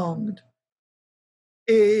belonged,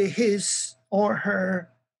 his or her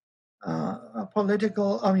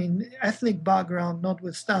ethnic background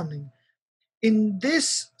notwithstanding. In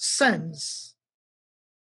this sense,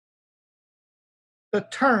 the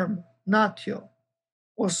term natio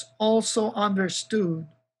was also understood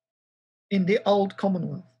in the Old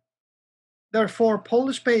Commonwealth. Therefore,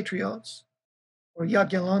 Polish patriots or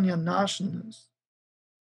Jagiellonian nationalists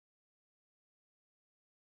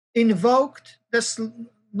invoked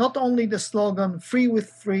not only the slogan free with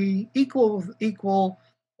free, equal with equal,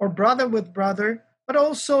 or brother with brother, but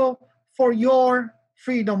also for your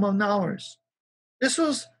freedom and ours. This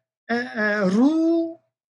was a rule,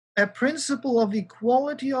 a principle of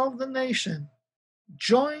equality of the nation,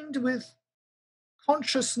 joined with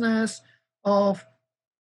consciousness of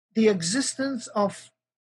the existence of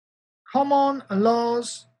common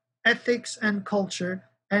laws, ethics, and culture,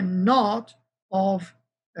 and not of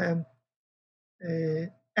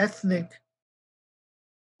ethnic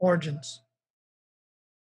origins.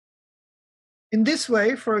 In this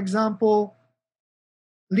way, for example,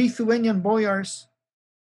 Lithuanian boyars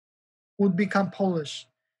would become Polish.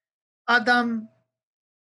 Adam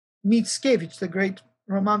Mickiewicz, the great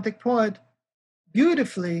Romantic poet,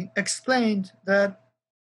 beautifully explained that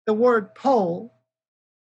the word Pole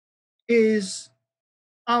is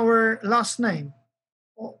our last name.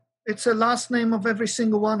 It's a last name of every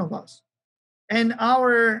single one of us. And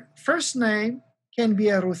our first name can be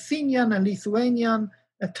a Ruthenian, a Lithuanian,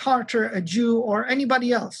 a Tartar, a Jew, or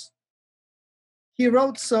anybody else. He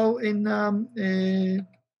wrote so in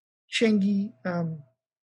Księgi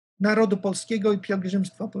Narodu Polskiego I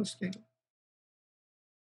Pielgrzymstwa Polskiego.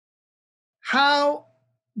 How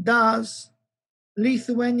does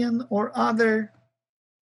Lithuanian or other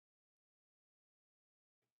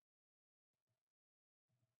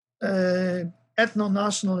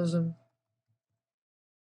ethno-nationalism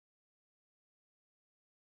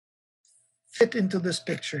fit into this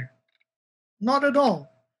picture? Not at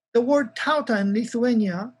all. The word tauta in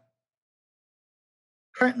Lithuania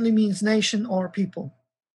currently means nation or people.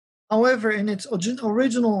 However, in its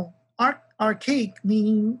original archaic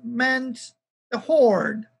meaning meant a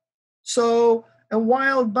horde. So a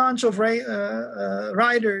wild bunch of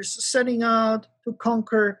riders setting out to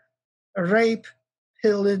conquer, rape,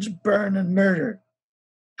 pillage, burn, and murder.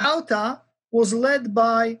 Tauta was led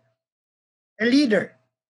by a leader.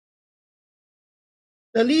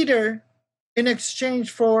 The leader, in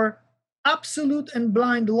exchange for absolute and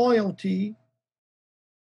blind loyalty,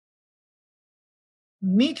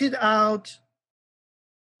 meted out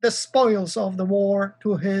the spoils of the war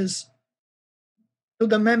to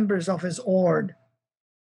the members of his horde.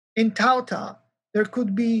 In Tauta, there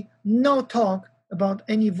could be no talk about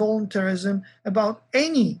any voluntarism, about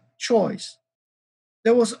any choice.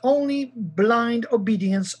 There was only blind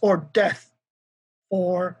obedience or death.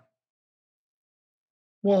 or,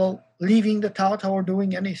 well, leaving the Tauta or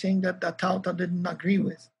doing anything that the Tauta didn't agree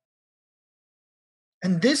with.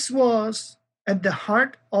 And this was at the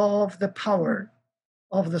heart of the power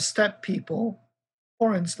of the steppe people,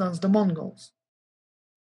 for instance, the Mongols.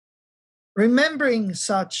 Remembering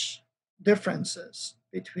such differences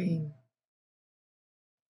between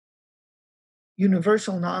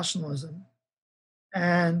universal nationalism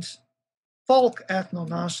and folk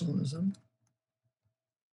ethno-nationalism,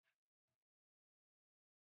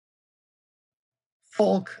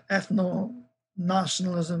 folk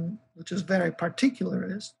ethno-nationalism, which is very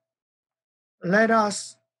particularist, let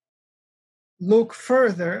us look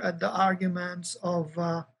further at the arguments of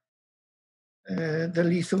the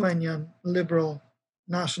Lithuanian liberal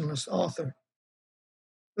nationalist author.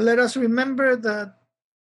 Let us remember that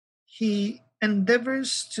he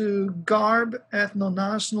endeavors to garb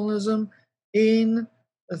ethno-nationalism in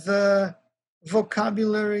the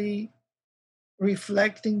vocabulary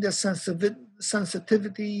reflecting the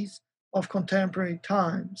sensitivities of contemporary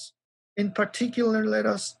times. In particular, let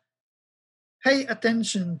us pay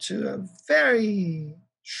attention to a very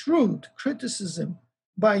shrewd criticism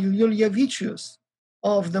by Chodakiewicz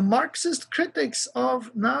of the Marxist critics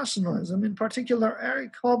of nationalism, in particular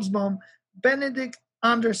Eric Hobsbawm, Benedict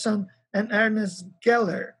Anderson, and Ernest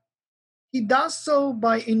Geller. He does so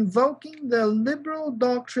by invoking the liberal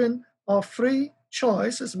doctrine of free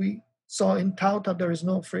choice, as we saw in Tauta, there is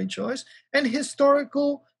no free choice, and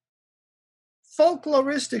historical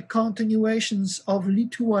folkloristic continuations of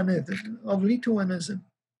Lithuanism.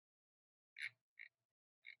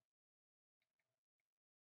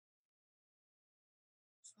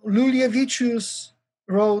 Chodakiewicz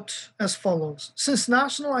wrote as follows: since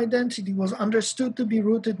national identity was understood to be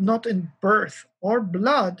rooted not in birth or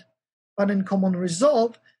blood, but in common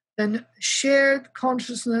resolve, then shared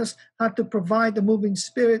consciousness had to provide the moving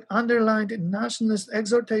spirit underlined in nationalist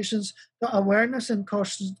exhortations to awareness and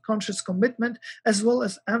conscious commitment, as well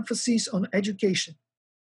as emphasis on education.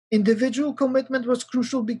 Individual commitment was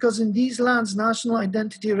crucial because in these lands, national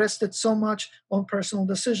identity rested so much on personal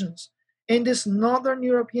decisions. In this northern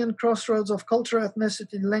European crossroads of culture,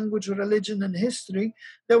 ethnicity, language, religion, and history,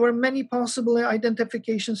 there were many possible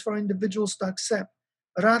identifications for individuals to accept.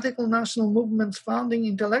 Radical national movements founding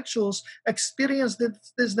intellectuals experienced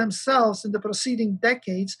this themselves in the preceding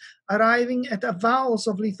decades, arriving at avowals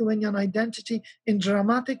of Lithuanian identity in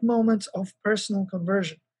dramatic moments of personal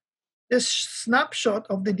conversion. This snapshot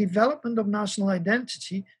of the development of national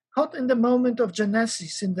identity, caught in the moment of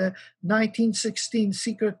genesis in the 1916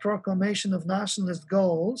 secret proclamation of nationalist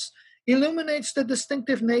goals, illuminates the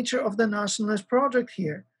distinctive nature of the nationalist project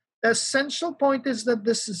here. The essential point is that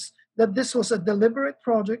this was a deliberate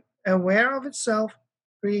project, aware of itself,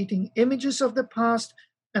 creating images of the past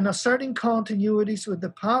and asserting continuities with the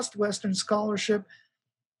past Western scholarship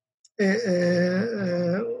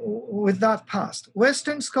with that past.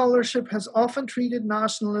 Western scholarship has often treated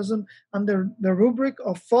nationalism under the rubric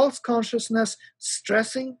of false consciousness,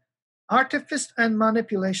 stressing artifice and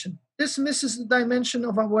manipulation. This misses the dimension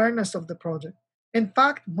of awareness of the project. In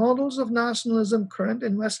fact, models of nationalism current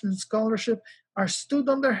in Western scholarship are stood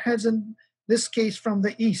on their heads in this case from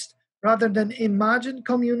the East, rather than imagined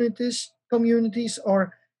communities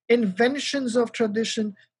or inventions of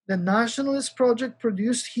tradition. The nationalist project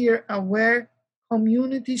produced here aware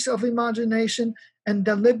communities of imagination and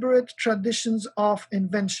deliberate traditions of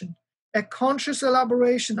invention, a conscious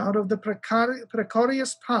elaboration out of the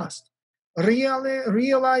precarious past,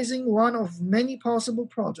 realizing one of many possible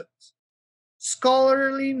projects.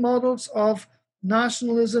 Scholarly models of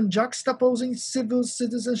nationalism juxtaposing civil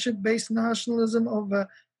citizenship-based nationalism of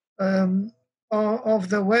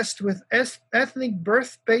the West with ethnic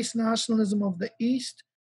birth-based nationalism of the East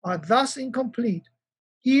are thus incomplete.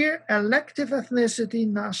 Here, elective ethnicity,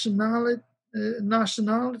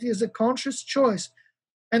 nationality is a conscious choice,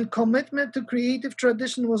 and commitment to creative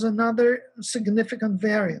tradition was another significant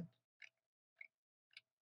variant.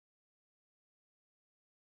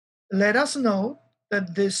 Let us note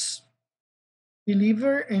that this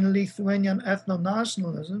believer in Lithuanian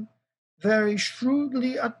ethno-nationalism very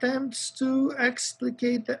shrewdly attempts to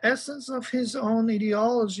explicate the essence of his own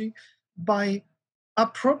ideology by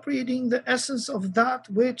appropriating the essence of that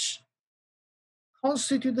which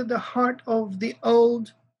constituted the heart of the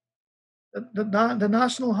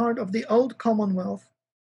national heart of the old Commonwealth,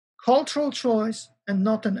 cultural choice and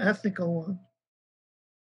not an ethnical one.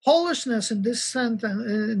 Polishness in this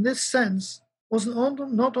sense was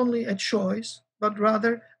not only a choice, but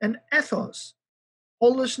rather an ethos.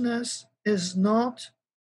 Polishness is not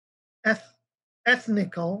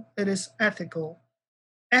ethnical, it is ethical.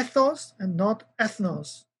 ethos and not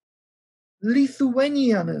ethnos.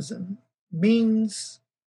 Lithuanianism means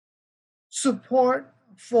support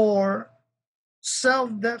for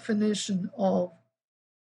self-definition of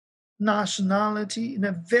nationality in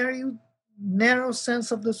a very narrow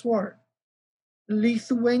sense of this word.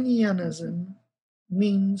 Lithuanianism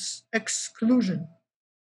means exclusion.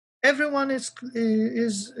 Everyone is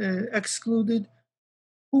excluded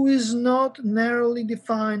who is not narrowly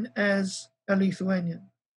defined as a Lithuanian.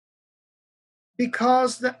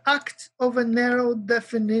 Because the act of a narrow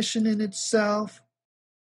definition in itself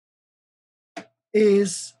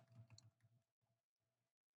is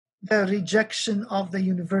the rejection of the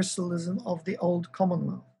universalism of the old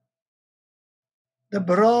Commonwealth. The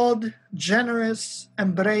broad, generous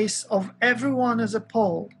embrace of everyone as a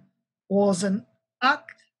Pole was an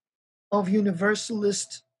act of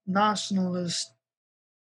universalist, nationalist,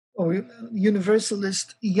 or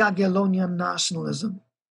universalist Jagiellonian nationalism.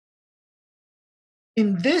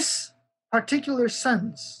 In this particular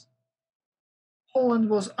sense, Poland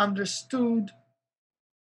was understood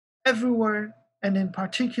everywhere, and in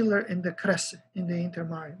particular in the Kresy, in the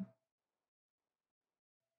Intermarium.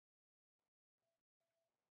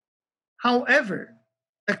 However,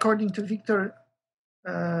 according to Viktor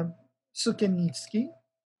Sukiennicki,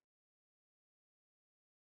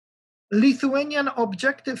 Lithuanian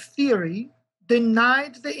objective theory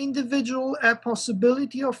denied the individual a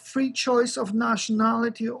possibility of free choice of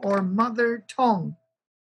nationality or mother tongue.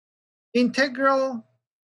 Integral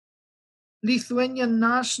Lithuanian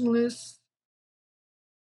nationalists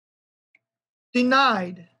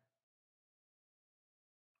denied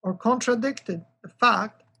or contradicted the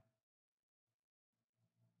fact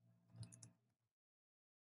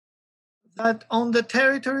that on the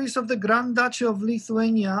territories of the Grand Duchy of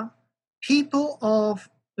Lithuania, people of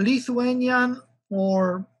Lithuanian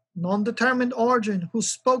or non-determined origin who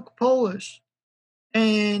spoke Polish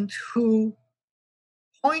and who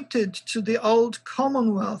pointed to the old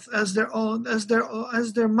Commonwealth as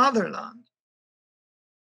their motherland.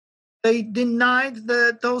 They denied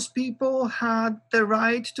that those people had the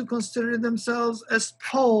right to consider themselves as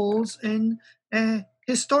Poles in a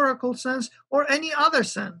historical sense or any other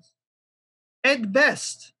sense. At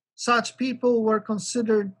best, such people were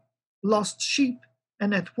considered lost sheep,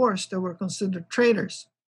 and at worst, they were considered traitors.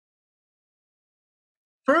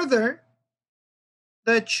 Further,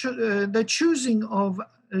 the choosing of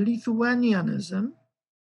Lithuanianism,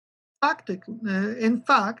 in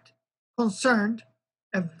fact, concerned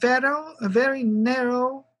a very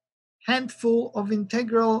narrow handful of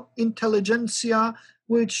integral intelligentsia,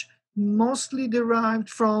 which mostly derived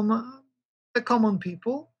from the common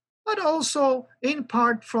people, but also in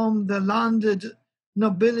part from the landed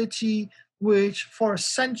nobility, which for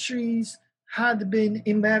centuries had been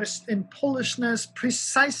immersed in Polishness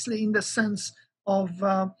precisely in the sense of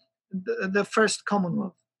the first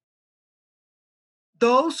Commonwealth.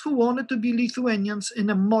 Those who wanted to be Lithuanians in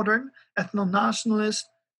a modern ethno-nationalist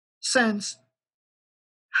sense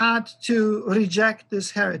had to reject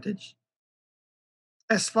this heritage.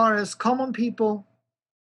 As far as common people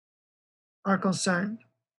are concerned,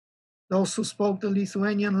 those who spoke the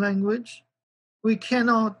Lithuanian language, we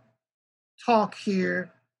cannot talk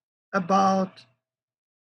here about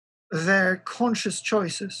their conscious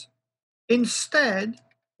choices. Instead,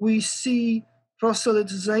 we see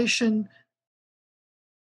proselytization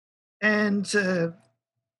and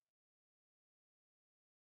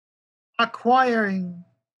acquiring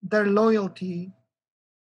their loyalty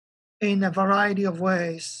in a variety of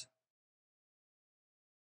ways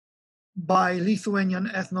by Lithuanian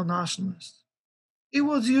ethno-nationalists. It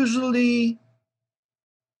was usually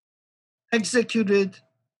executed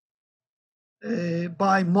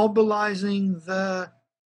by mobilizing the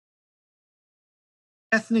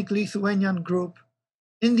ethnic Lithuanian group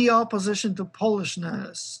in the opposition to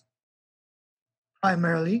Polishness,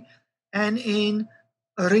 primarily, and in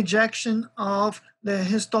a rejection of the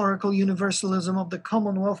historical universalism of the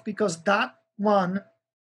Commonwealth, because that one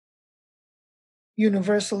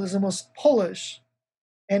universalism was Polish,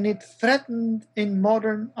 and it threatened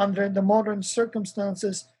under the modern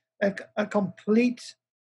circumstances, a complete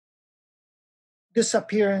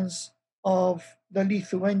disappearance of the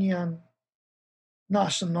Lithuanian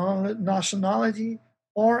nationality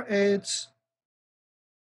or its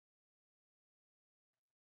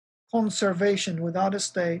conservation without a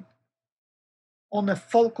state on a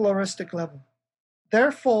folkloristic level.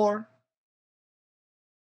 Therefore,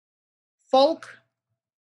 folk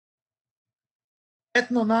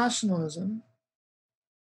ethno-nationalism,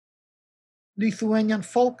 Lithuanian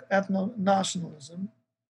folk ethno-nationalism,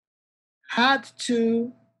 had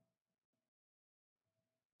to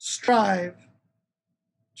strive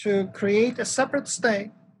to create a separate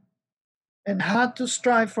state and had to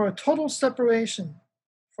strive for a total separation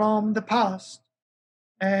from the past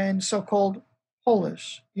and so-called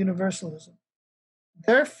Polish universalism.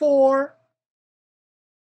 Therefore,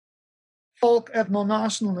 folk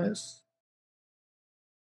ethno-nationalists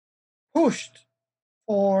pushed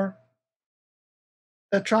for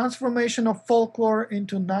the transformation of folklore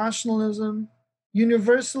into nationalism,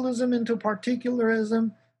 universalism into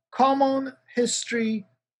particularism, common history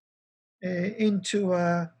into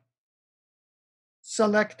a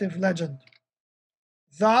selective legend.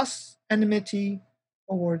 Thus, enmity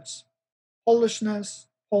towards Polishness,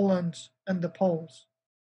 Poland, and the Poles.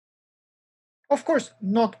 Of course,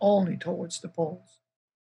 not only towards the Poles.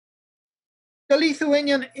 The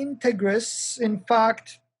Lithuanian integrists, in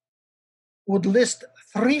fact, would list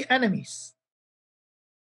 3 enemies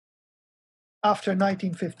after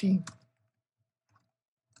 1915.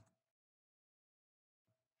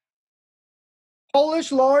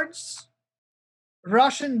 Polish lords,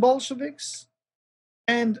 Russian Bolsheviks,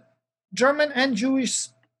 and German and Jewish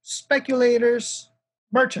speculators,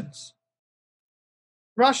 merchants.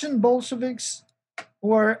 Russian Bolsheviks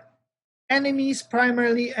were enemies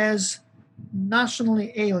primarily as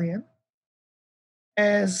nationally alien,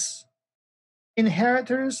 as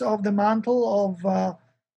inheritors of the mantle of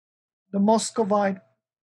the Muscovite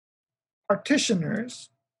partitioners,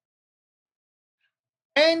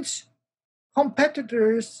 and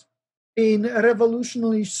competitors in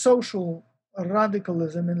revolutionary social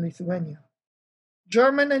radicalism in Lithuania.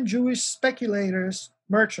 German and Jewish speculators,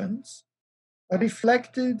 merchants,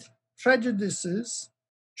 reflected prejudices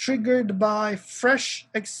triggered by fresh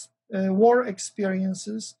war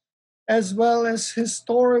experiences, as well as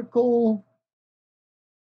historical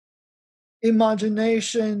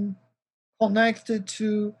imagination connected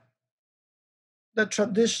to the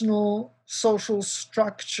traditional social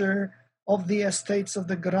structure of the estates of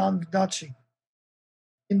the Grand Duchy.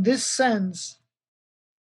 In this sense,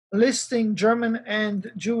 listing German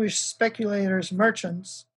and Jewish speculators,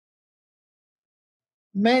 merchants,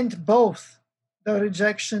 meant both the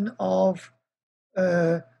rejection of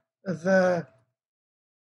the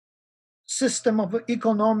system of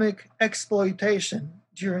economic exploitation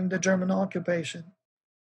during the German occupation,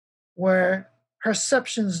 where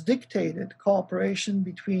perceptions dictated cooperation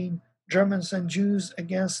between Germans and Jews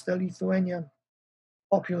against the Lithuanian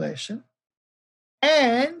population,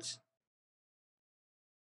 and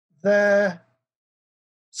the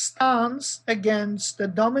stance against the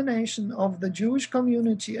domination of the Jewish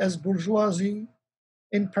community as bourgeoisie,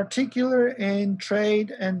 in particular in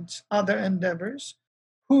trade and other endeavors,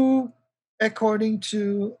 who, according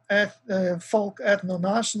to folk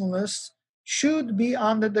ethno-nationalists, should be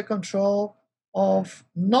under the control of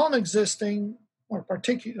non-existing or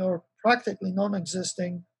practically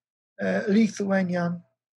non-existing Lithuanian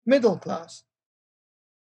middle class.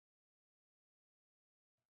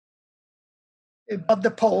 But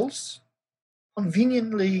the Poles,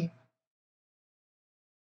 conveniently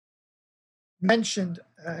mentioned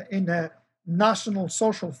in a national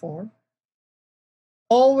social form,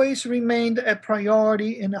 always remained a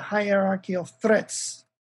priority in a hierarchy of threats,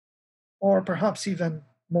 or perhaps even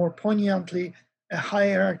more poignantly, a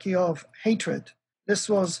hierarchy of hatred. This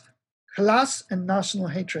was class and national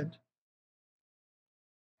hatred.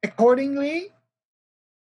 Accordingly,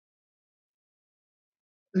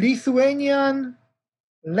 Lithuanian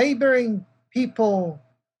laboring people,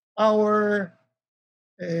 our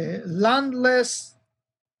landless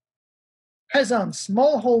peasants,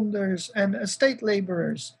 smallholders, and estate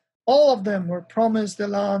laborers, all of them were promised the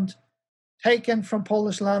land taken from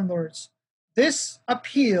Polish landlords. This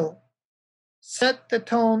appeal set the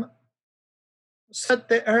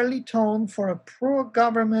early tone for a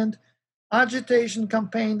pro-government agitation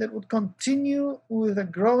campaign that would continue with a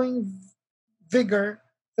growing vigor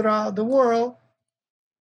throughout the world,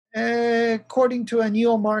 according to a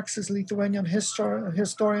neo-Marxist Lithuanian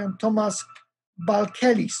historian Tomas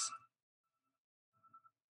Balkelis.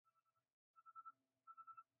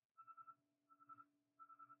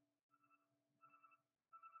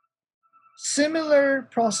 Similar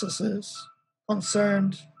processes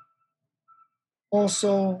concerned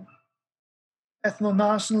also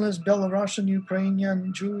ethno-nationalist Belarusian,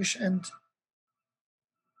 Ukrainian, Jewish, and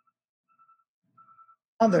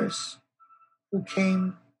others who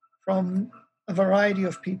came from a variety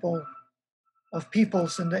of peoples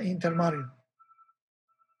in the Intermarium.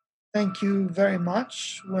 Thank you very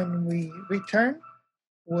much. When we return,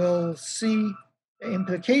 we'll see the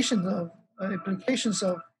implications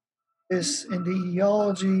of this in the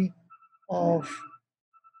ideology of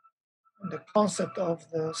the concept of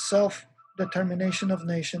the self-determination of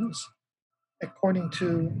nations according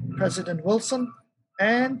to President Wilson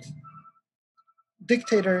and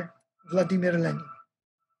dictator Vladimir Lenin.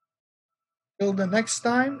 Till the next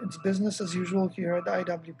time, it's business as usual here at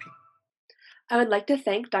IWP. I would like to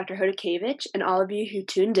thank Dr. Chodakiewicz and all of you who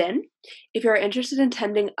tuned in. If you are interested in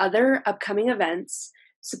attending other upcoming events,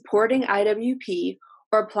 supporting IWP,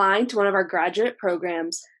 or applying to one of our graduate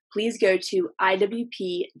programs, please go to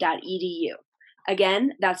iwp.edu.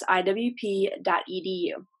 Again, that's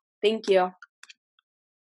iwp.edu. Thank you.